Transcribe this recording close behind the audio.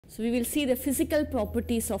So we will see the physical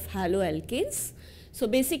properties of haloalkanes. So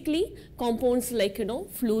basically compounds like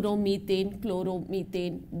fluoromethane,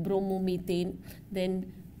 chloromethane, bromomethane,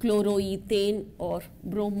 then chloroethane or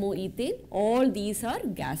bromoethane, all these are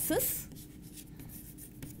gases.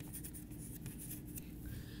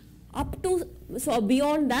 Up to, so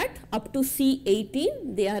beyond that, up to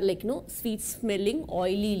C18, they are like sweet smelling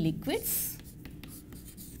oily liquids,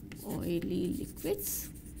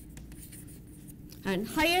 and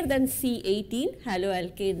higher than C18,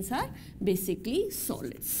 haloalkanes are basically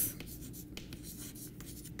solids.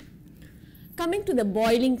 Coming to the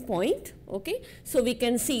boiling point, okay, so we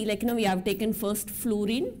can see like we have taken first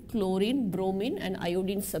fluorine, chlorine, bromine and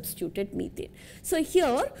iodine substituted methane. So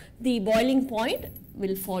here the boiling point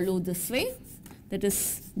will follow this way, that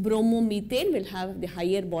is bromomethane will have the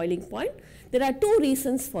higher boiling point. There are two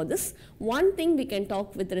reasons for this. One thing we can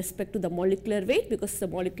talk with respect to the molecular weight, because the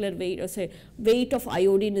molecular weight or say weight of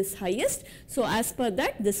iodine is highest. So as per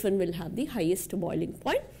that, this one will have the highest boiling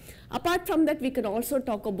point. Apart from that, we can also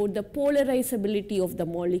talk about the polarizability of the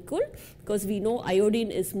molecule, because we know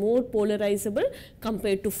iodine is more polarizable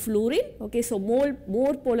compared to fluorine. Okay, so more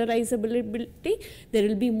polarizability, there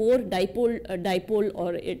will be more dipole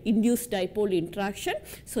or induced dipole interaction.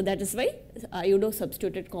 So that is why iodo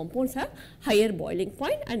substituted compounds have higher boiling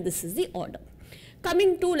point, and this is the order.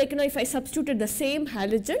 Coming to if I substituted the same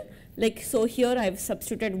halogen, so here I have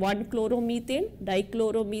substituted 1 chloromethane,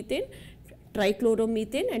 dichloromethane,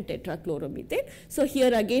 trichloromethane and tetrachloromethane. So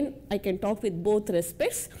here again I can talk with both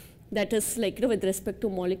respects, that is with respect to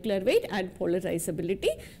molecular weight and polarizability.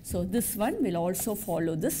 So this one will also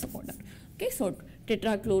follow this order. Okay, so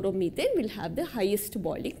tetrachloromethane will have the highest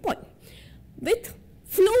boiling point. With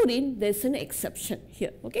fluorine there is an exception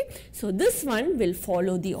here. Okay, so this one will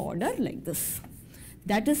follow the order like this.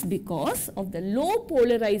 That is because of the low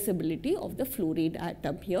polarizability of the fluorine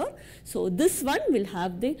atom here. So this one will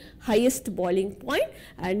have the highest boiling point,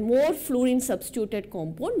 and more fluorine substituted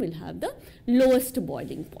compound will have the lowest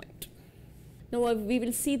boiling point. Now we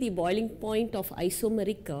will see the boiling point of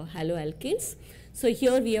isomeric haloalkanes. So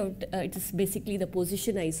here we have, it is basically the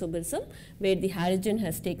position isomerism, where the halogen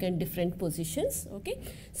has taken different positions. Okay,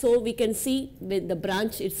 so we can see with the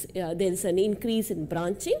branch, there is an increase in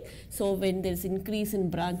branching. So when there is increase in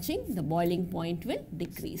branching, the boiling point will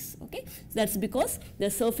decrease. Okay, that's because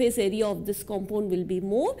the surface area of this compound will be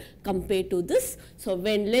more compared to this. So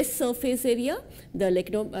when less surface area, the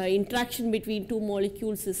interaction between two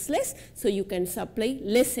molecules is less. So you can supply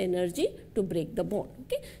less energy to break the bond.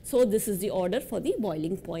 Okay, so this is the order for the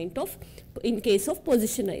boiling point of in case of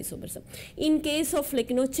position isomerism. In case of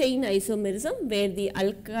chain isomerism, where the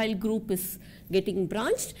alkyl group is getting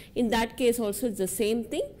branched, in that case also it's the same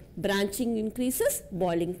thing. Branching increases,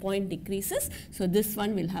 boiling point decreases. So this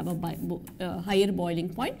one will have a higher boiling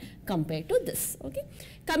point compared to this. Okay,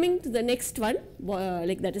 coming to the next one,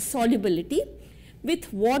 that is solubility.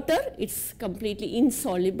 With water, it's completely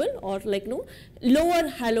insoluble, or lower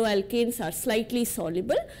haloalkanes are slightly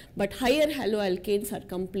soluble, but higher haloalkanes are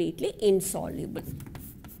completely insoluble.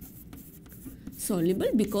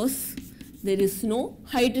 Soluble because there is no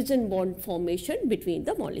hydrogen bond formation between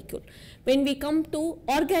the molecule. When we come to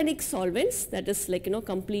organic solvents, that is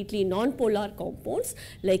completely non-polar compounds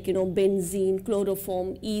like benzene,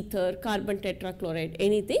 chloroform, ether, carbon tetrachloride,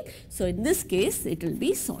 anything. So in this case, it will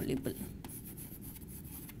be soluble.